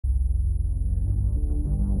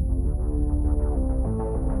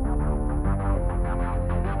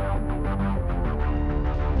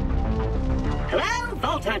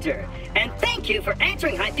Vault Hunter, and thank you for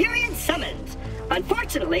answering Hyperion's summons.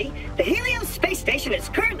 Unfortunately, the Helios space station is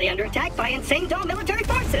currently under attack by insane Dawn military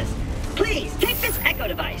forces. Please take this Echo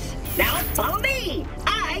device. Now follow me.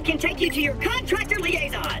 I can take you to your contractor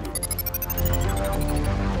liaison.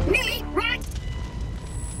 Me, right?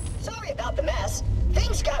 Sorry about the mess.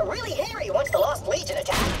 Things got really hairy once the Lost Legion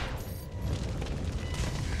attacked.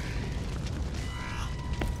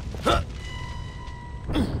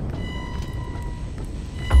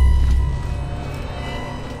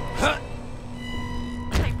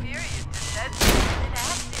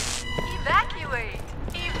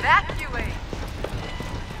 Evacuate!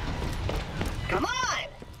 Come on!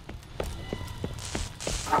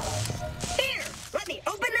 Here, let me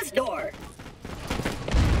open this door.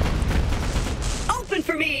 Open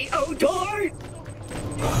for me, oh door!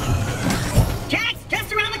 Jack's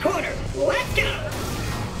just around the corner. Let's go!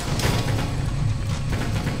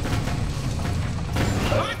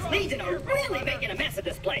 The Lost Legion are really making a mess of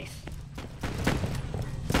this place.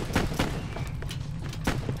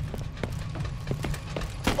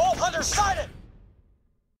 Vault Hunter sighted!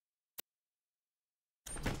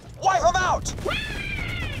 Wipe him out!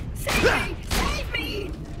 Save me! Save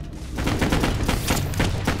me!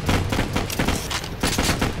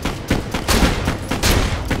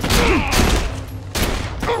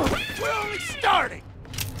 We're only starting!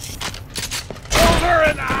 Over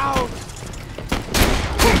and out!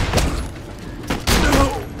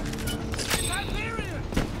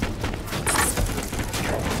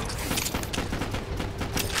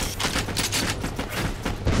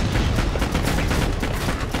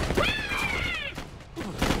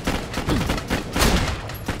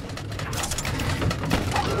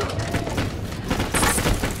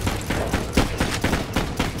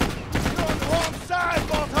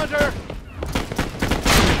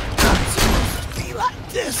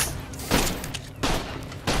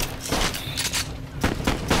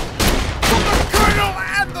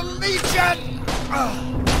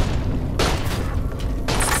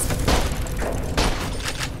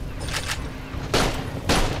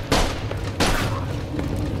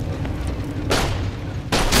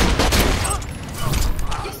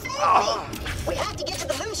 We have to get to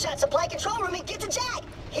the moonshot supply control room and get to Jack.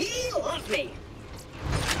 He loves me.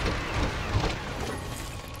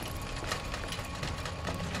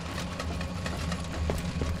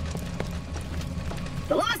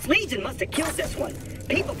 The Lost Legion must have killed this one.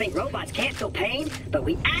 People think robots can't feel pain, but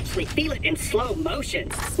we actually feel it in slow motion,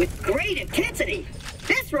 with great intensity.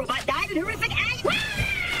 This robot died in horrific agony.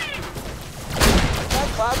 Did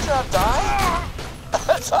that Claptrap die?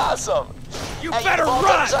 That's awesome! You Hey, better Vault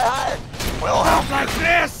run! Hunters I hired! We'll help like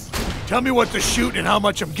this! Tell me what to shoot and how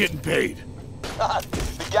much I'm getting paid.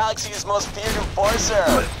 The galaxy's most feared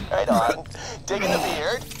enforcer! Right on. Digging the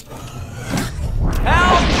beard?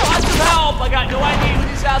 Help! Lots of help! I got no idea who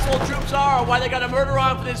these asshole troops are or why they got a murder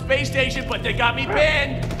on for this space station, but they got me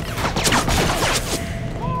pinned!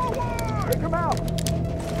 Forward! Come out!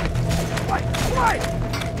 Right!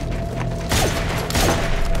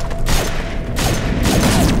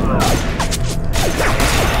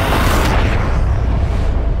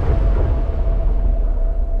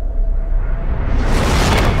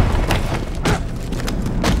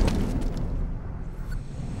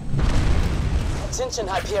 Attention,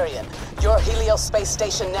 Hyperion. Your Helios space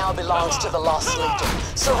station now belongs to the Lost Legion.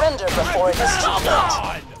 Surrender before it is too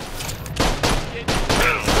late.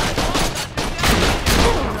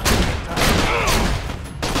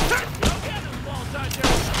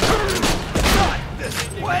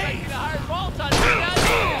 Way! Well done!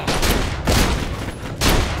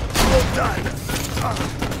 Kind of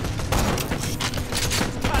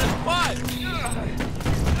fun!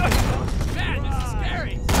 Man, this is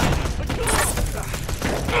scary! But cool!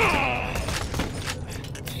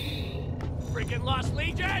 Freaking Lost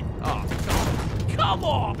Legion? Oh, come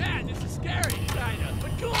on! Man, this is scary, kinda,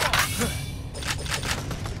 but cool!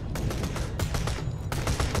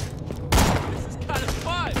 This is kind of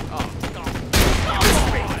fun! Oh, God.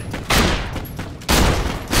 Come on!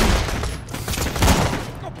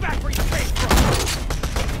 Go back where you came from!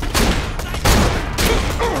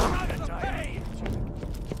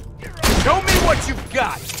 Show me what you've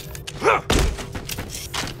got!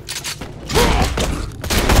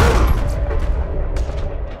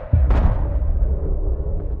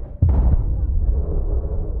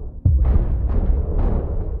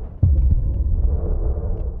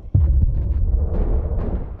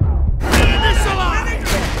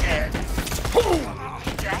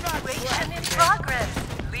 Evacuation in progress.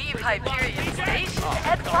 Leave Hyperion Station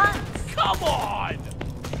at once. Come on!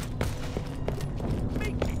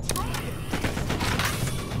 Make me try it!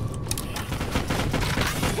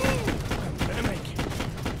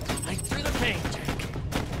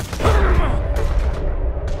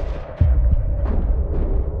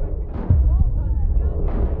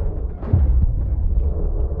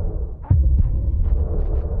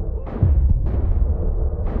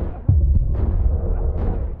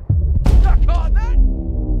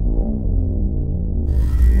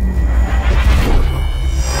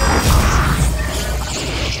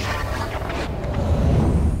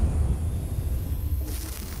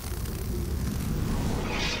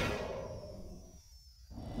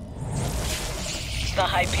 The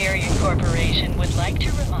Hyperion Corporation would like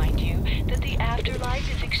to remind you that the afterlife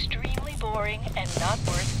is extremely boring and not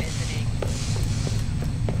worth visiting.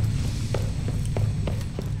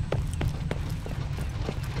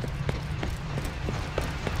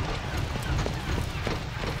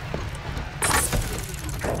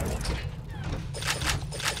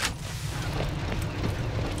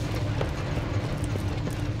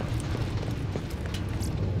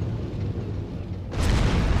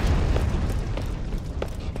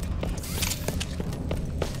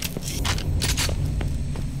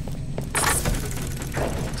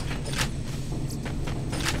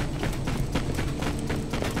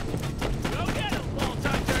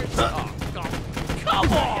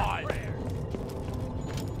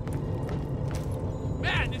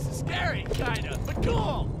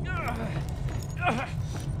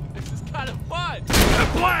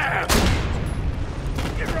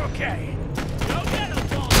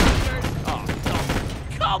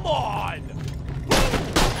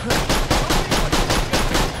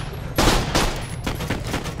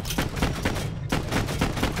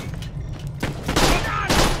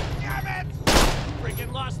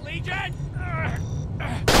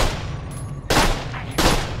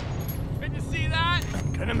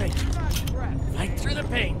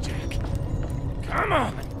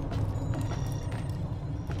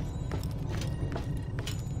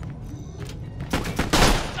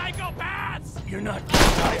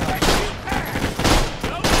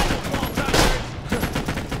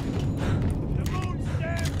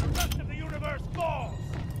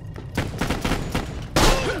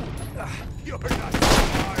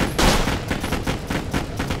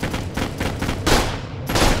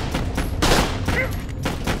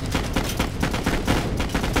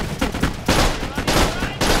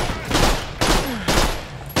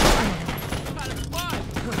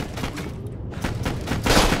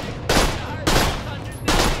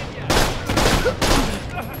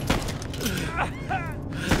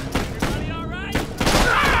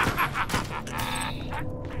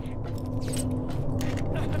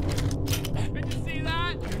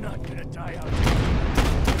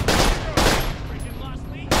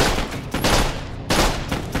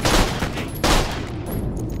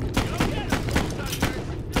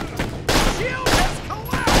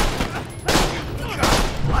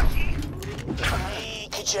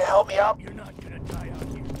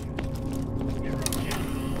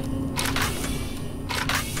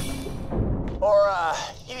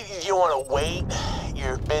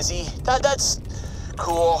 That's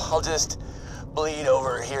cool. I'll just bleed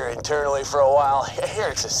over here internally for a while. I hear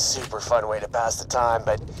it's a super fun way to pass the time,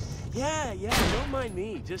 but... Yeah, don't mind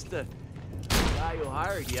me. Just the guy who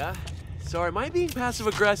hired ya. Sorry, am I being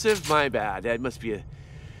passive-aggressive? My bad. That must be a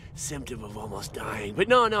symptom of almost dying. But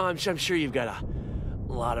no, I'm sure you've got a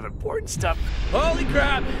lot of important stuff. Holy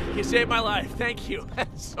crap! You saved my life. Thank you.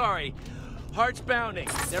 Sorry. Heart's pounding.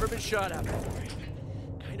 Never been shot at before.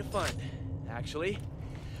 Kind of fun, actually.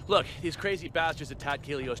 Look, these crazy bastards attacked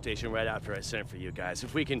Helio Station right after I sent for you guys.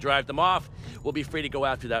 If we can drive them off, we'll be free to go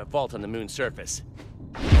after that vault on the moon's surface.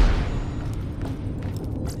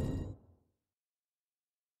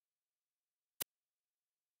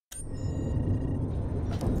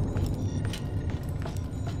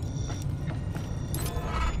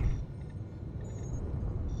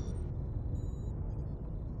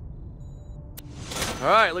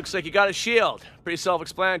 Alright, looks like you got a shield. Pretty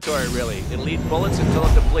self-explanatory, really. It'll eat bullets until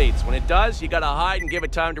it depletes. When it does, you gotta hide and give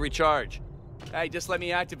it time to recharge. Hey, just let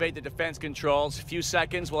me activate the defense controls. A few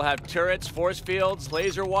seconds, we'll have turrets, force fields,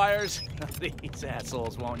 laser wires. These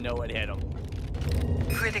assholes won't know what hit them.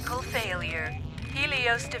 Critical failure.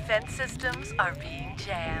 Helios defense systems are being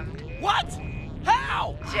jammed. What?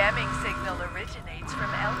 How? Jamming signal originates from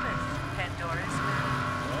Elpis, Pandora's moon.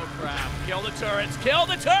 Oh crap. Kill the turrets! Kill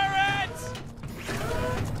the turrets!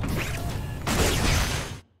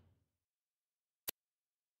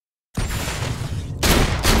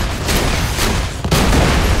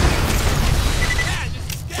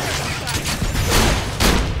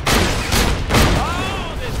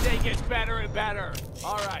 Better.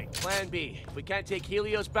 All right, plan B. If we can't take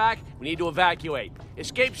Helios back, we need to evacuate.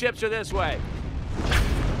 Escape ships are this way.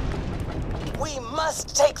 We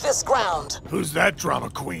must take this ground. Who's that drama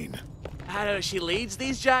queen? I don't know, she leads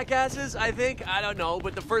these jackasses, I think? I don't know,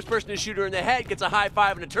 but the first person to shoot her in the head gets a high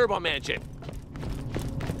five in a turbo mansion.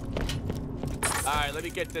 All right, let me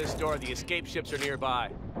get this door. The escape ships are nearby.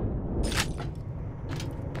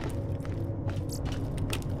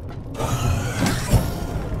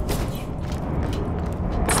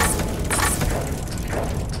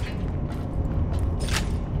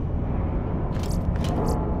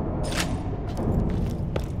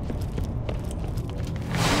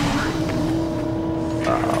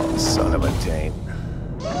 Son of a taint.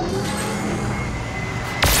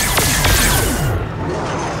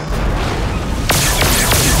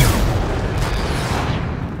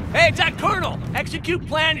 Hey, it's that Colonel! Execute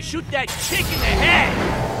plan to shoot that chick in the head!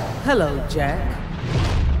 Hello, Jack.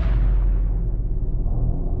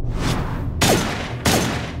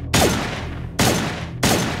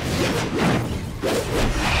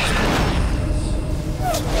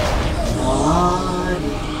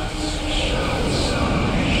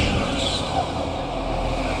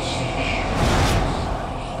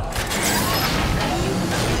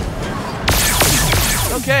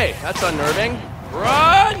 Okay, that's unnerving.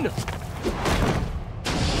 Run!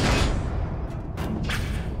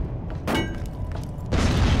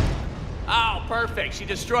 Oh, perfect. She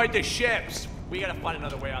destroyed the ships. We gotta find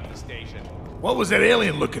another way out the station. What was that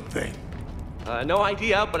alien-looking thing? No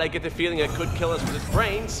idea, but I get the feeling it could kill us with its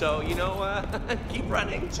brain, so, you know, keep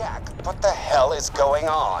running. Jack, what the hell is going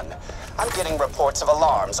on? I'm getting reports of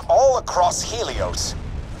alarms all across Helios.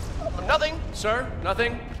 Nothing, sir.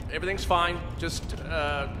 Nothing. Everything's fine. Just,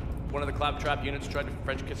 one of the claptrap units tried to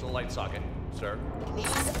French kiss a light socket, sir. Need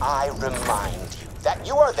I remind you that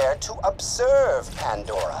you are there to observe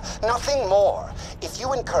Pandora, nothing more. If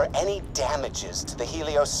you incur any damages to the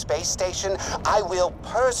Helios space station, I will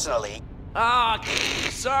personally... Ah,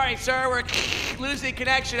 sorry, sir. We're losing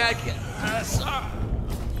connection. Sorry.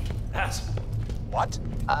 What?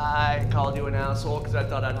 I called you an asshole because I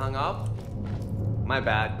thought I'd hung up. My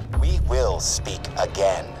bad. We will speak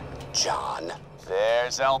again, John.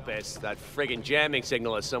 There's Elpis. That friggin' jamming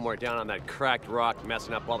signal is somewhere down on that cracked rock,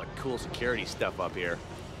 messing up all the cool security stuff up here.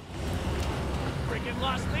 Friggin'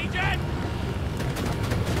 Lost Legion!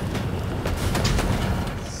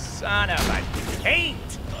 Son of a taint!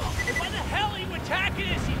 Why the hell are you attacking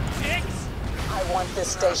us, you dicks? I want this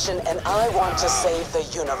station, and I want to save the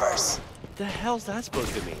universe. What the hell's that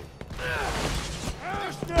supposed to mean?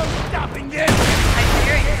 There's no stopping this!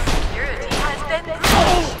 Hyperion security has been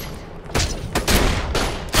breached.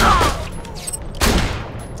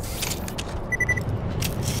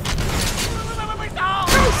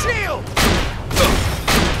 No shield!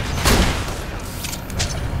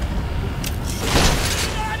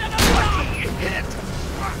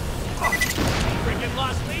 Freaking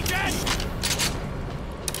Lost Legion!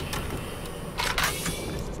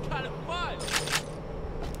 This is kind of fun.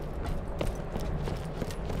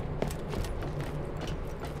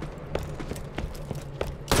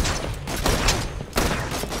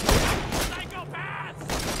 Psychopaths!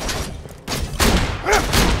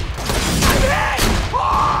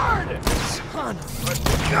 Hard! Son of a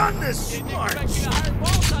gun, this Didn't smart! expect you to hire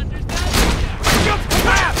bolt hunters,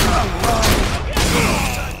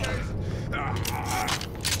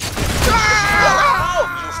 Oh,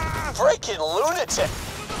 you freaking lunatic!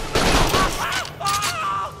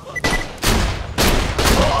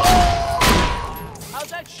 How's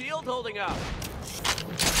that shield holding up?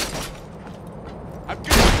 I'm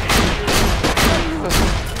gonna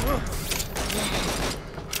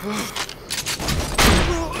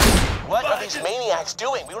What are these maniacs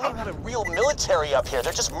doing? We don't even have a real military up here.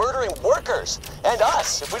 They're just murdering workers. And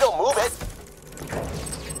us, if we don't move it.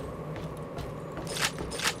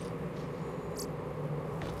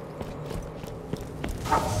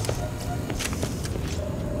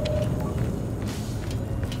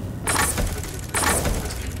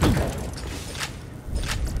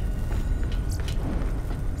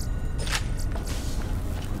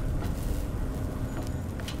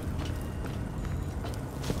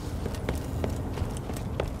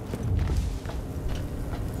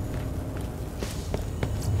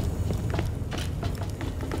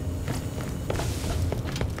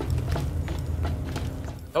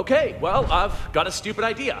 Okay, well, I've got a stupid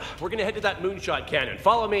idea. We're gonna head to that moonshot cannon.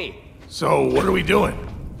 Follow me. So, what are we doing?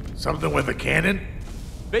 Something with a cannon?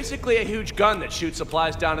 Basically a huge gun that shoots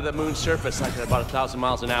supplies down to the moon's surface like at about 1,000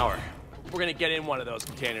 miles an hour. We're gonna get in one of those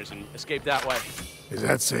containers and escape that way. Is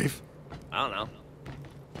that safe? I don't know.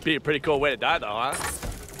 Be a pretty cool way to die though, huh?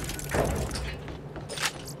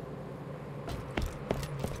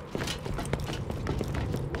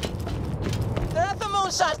 They're at the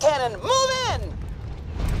moonshot cannon! Move in!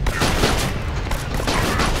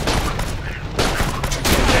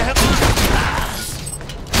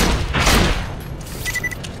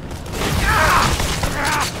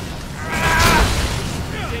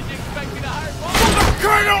 Didn't expect you to hire bolt.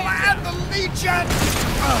 Colonel and the Legion!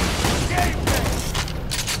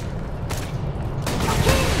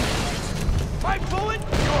 My bullet,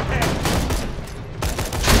 your head.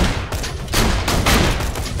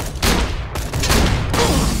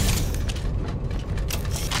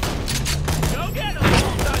 Go get him,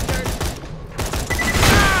 bolt hunter.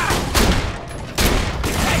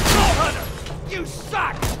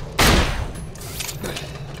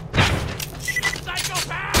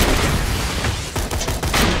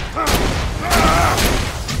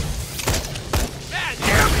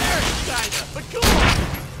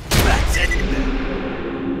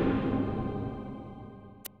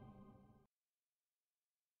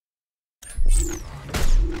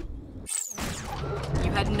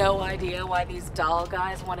 no idea why these doll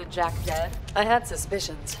guys wanted Jack dead? I had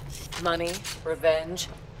suspicions. Money, revenge.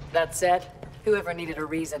 That said, whoever needed a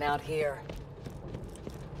reason out here.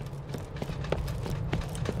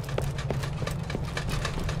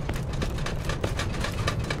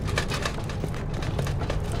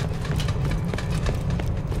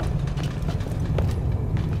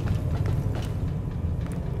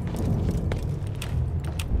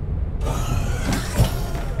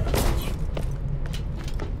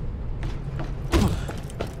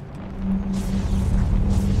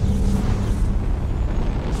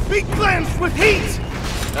 Be cleansed with heat!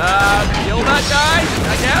 Kill that guy,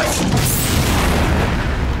 I guess?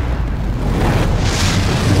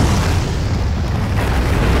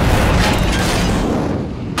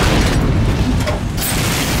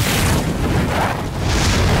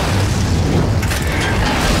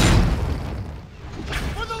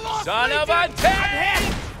 Son of a tit!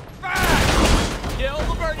 Kill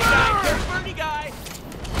the birdie guy! Kill the birdie guy!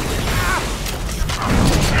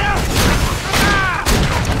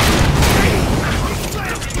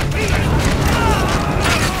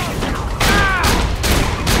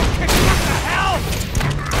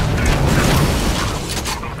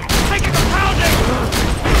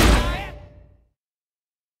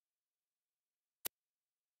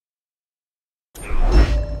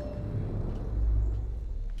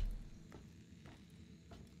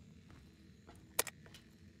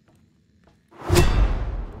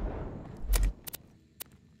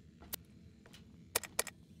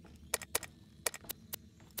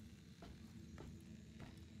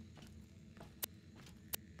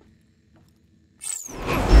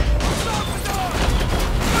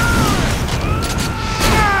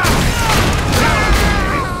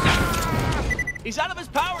 He's out of his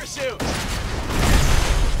power suit! Out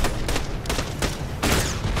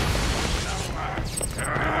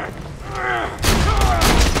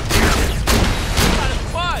of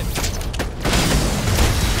fun!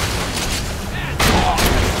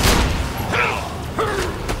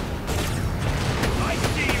 I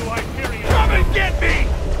see you, Hyperion! Come and get me,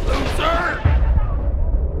 loser!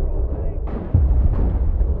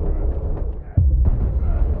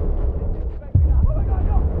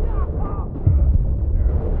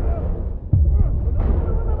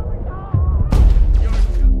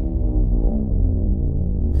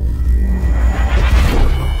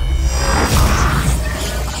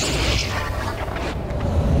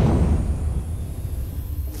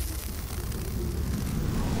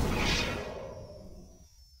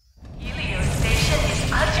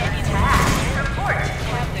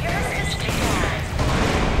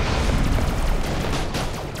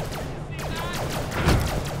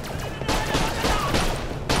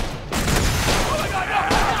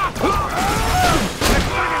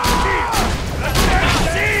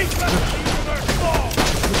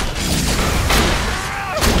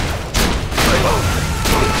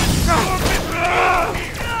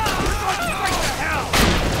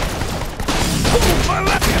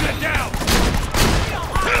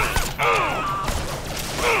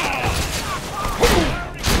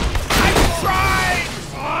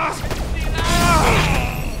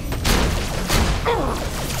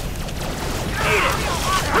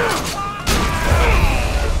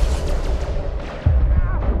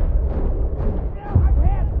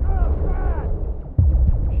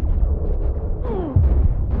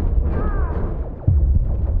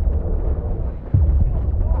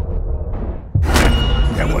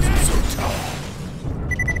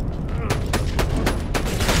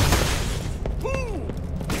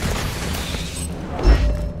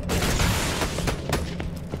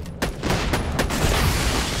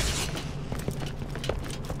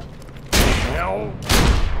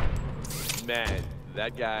 Man,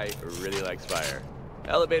 that guy really likes fire.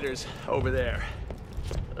 Elevator's over there.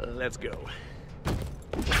 Let's go.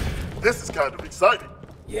 This is kind of exciting.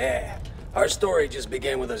 Yeah, our story just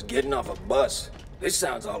began with us getting off a bus. This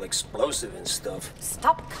sounds all explosive and stuff.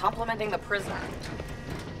 Stop complimenting the prisoner.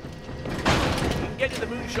 You can get to the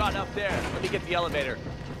moonshot up there. Let me get the elevator.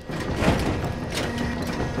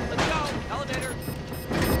 Let's go, elevator.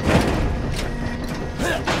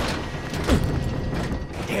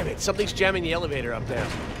 Damn it, something's jamming the elevator up there.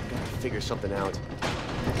 Gotta figure something out.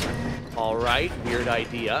 All right, weird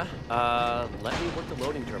idea. Let me work the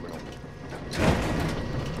loading terminal.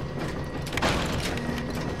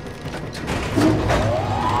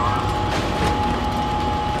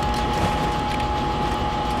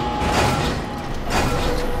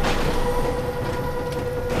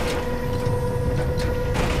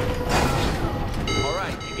 All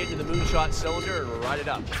right, you get to the moonshot cylinder and we'll ride it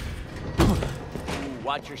up.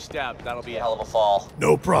 Watch your step. That'll be a hell of a fall.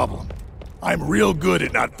 No problem. I'm real good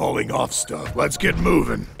at not falling off stuff. Let's get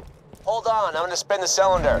moving. Hold on, I'm gonna spin the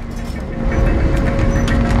cylinder.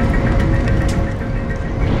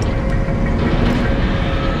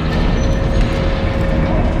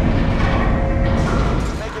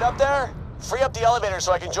 Make it up there? Free up the elevator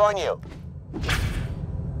so I can join you.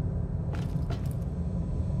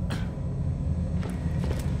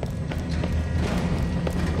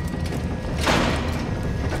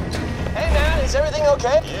 Is everything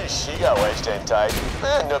okay? Yeesh, she got wedged in tight.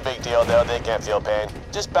 No big deal though, they can't feel pain.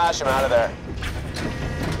 Just bash him out of there.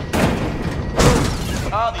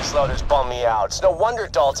 Oh, these loaders bum me out. It's no wonder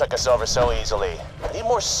Dahl took us over so easily. I need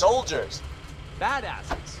more soldiers.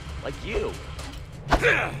 Badasses, like you.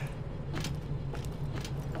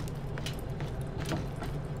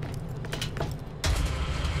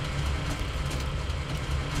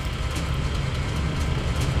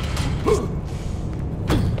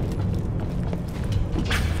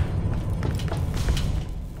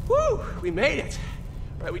 We made it.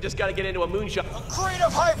 All right, we just gotta get into a moonshot. A crate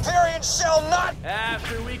of Hyperion shall not...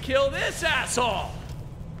 After we kill this asshole.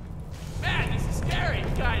 Man, this is scary,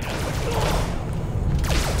 kinda.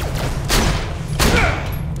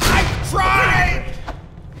 I tried!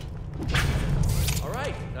 All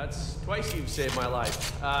right, that's twice you've saved my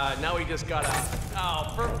life. Now we just gotta...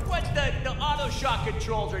 Oh, for what the auto shot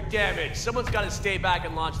controls are damaged. Someone's gotta stay back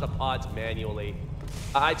and launch the pods manually.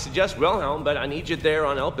 I'd suggest Wilhelm, but I need you there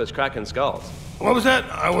on Elpis cracking skulls. What was that?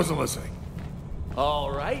 I wasn't listening.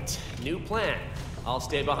 All right, new plan. I'll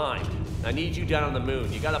stay behind. I need you down on the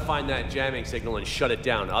moon. You gotta find that jamming signal and shut it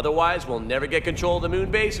down. Otherwise, we'll never get control of the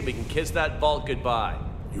moon base and we can kiss that vault goodbye.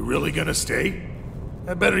 You really gonna stay?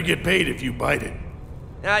 I better get paid if you bite it.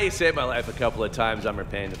 Now you saved my life a couple of times, I'm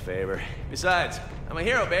repaying the favor. Besides, I'm a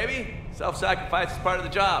hero, baby. Self-sacrifice is part of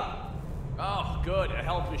the job. Oh, good, a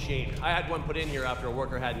health machine. I had one put in here after a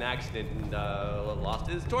worker had an accident and lost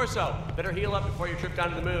his torso. Better heal up before your trip down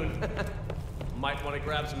to the moon. Might want to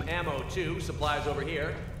grab some ammo too. Supplies over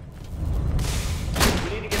here.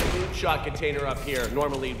 We need to get a moonshot container up here.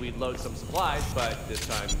 Normally we'd load some supplies, but this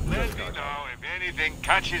time... Let me know if anything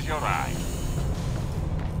catches your eye.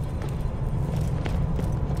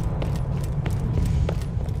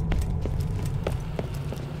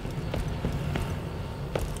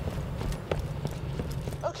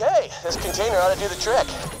 Okay, this container ought to do the trick.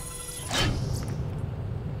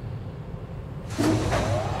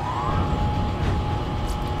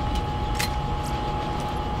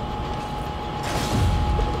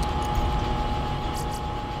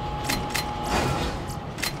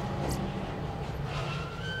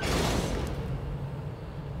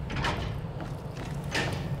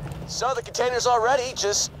 So the container's all ready,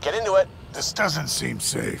 just get into it. This doesn't seem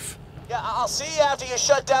safe. Yeah, I'll see you after you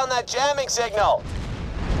shut down that jamming signal.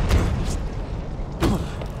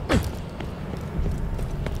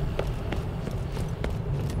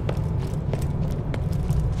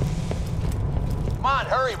 Come on,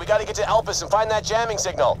 hurry, we gotta get to Elpis and find that jamming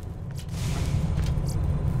signal.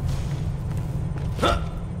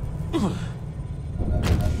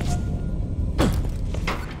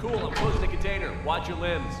 Cool, I'm closing the container. Watch your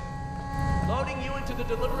limbs. Loading you into the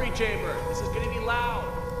delivery chamber. This is gonna be loud.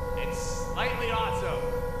 It's slightly awesome.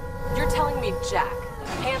 You're telling me Jack,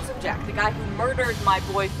 handsome Jack, the guy who murdered my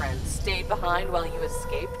boyfriend, stayed behind while you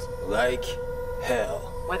escaped? Like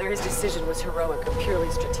hell. Whether his decision was heroic or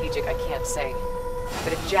purely strategic, I can't say.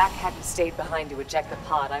 But if Jack hadn't stayed behind to eject the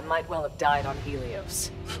pod, I might well have died on Helios.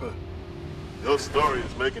 Your story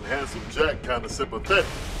is making Handsome Jack kind of sympathetic.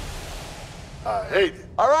 I hate it.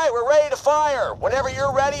 All right, we're ready to fire. Whenever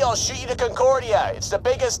you're ready, I'll shoot you to Concordia. It's the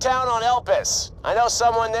biggest town on Elpis. I know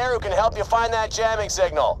someone there who can help you find that jamming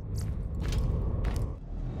signal.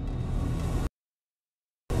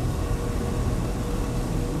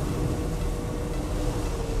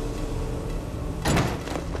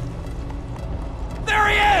 There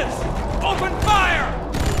he is! Open fire!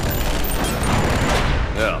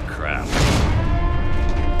 Oh, crap.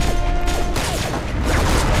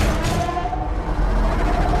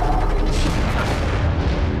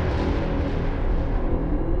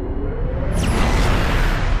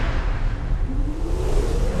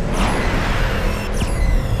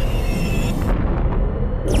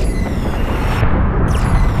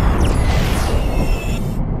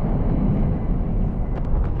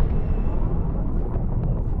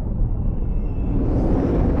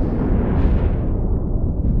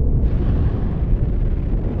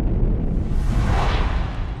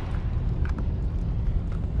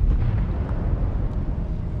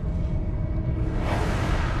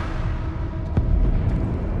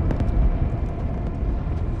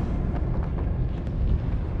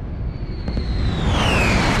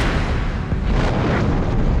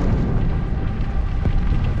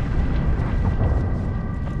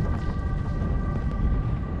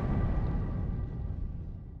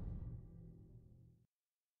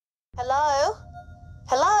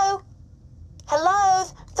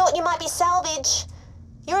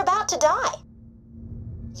 You're about to die.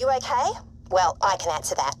 You okay? Well, I can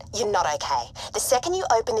answer that. You're not okay. The second you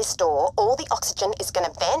open this door, all the oxygen is going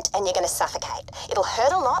to vent and you're going to suffocate. It'll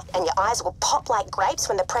hurt a lot and your eyes will pop like grapes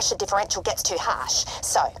when the pressure differential gets too harsh.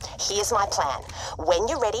 So, here's my plan. When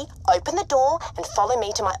you're ready, open the door and follow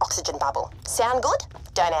me to my oxygen bubble. Sound good?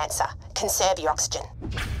 Don't answer. Conserve your oxygen.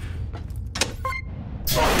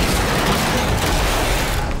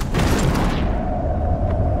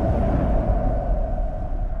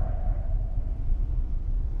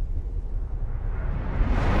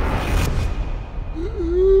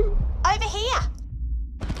 Over here.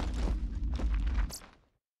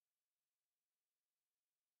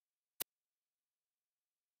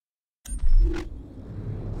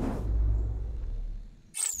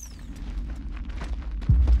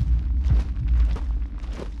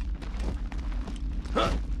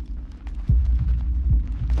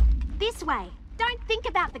 This way. Don't think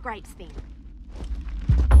about the grapes thing.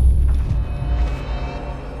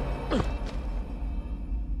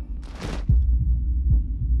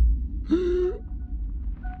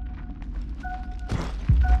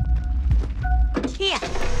 Here,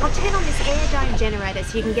 I'll turn on this air dome generator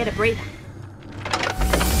so you can get a breather.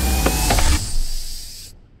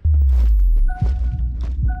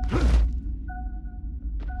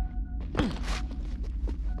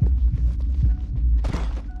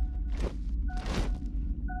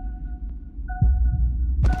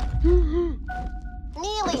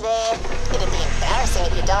 Nearly there. It'd be embarrassing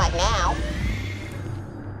if you died now.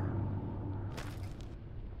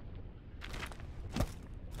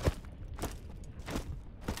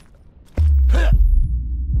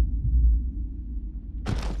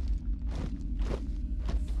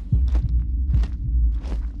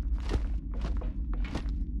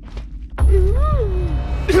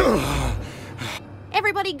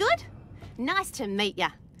 Everybody good? Nice to meet ya.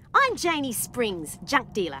 I'm Janie Springs,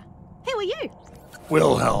 junk dealer. Who are you?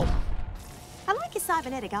 Wilhelm. I like your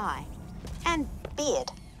cybernetic eye. And beard.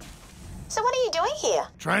 So what are you doing here?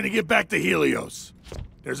 Trying to get back to Helios.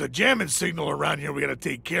 There's a jamming signal around here we gotta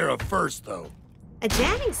take care of first, though. a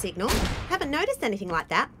jamming signal? Haven't noticed anything like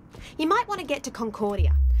that. You might want to get to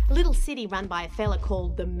Concordia, a little city run by a fella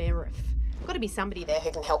called the Merif. Got to be somebody there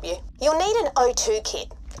who can help you. You'll need an O2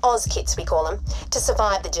 kit, Oz kits we call them, to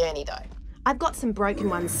survive the journey though. I've got some broken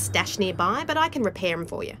ones stashed nearby, but I can repair them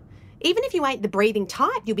for you. Even if you ain't the breathing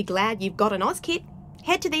type, you'll be glad you've got an Oz kit.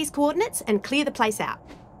 Head to these coordinates and clear the place out.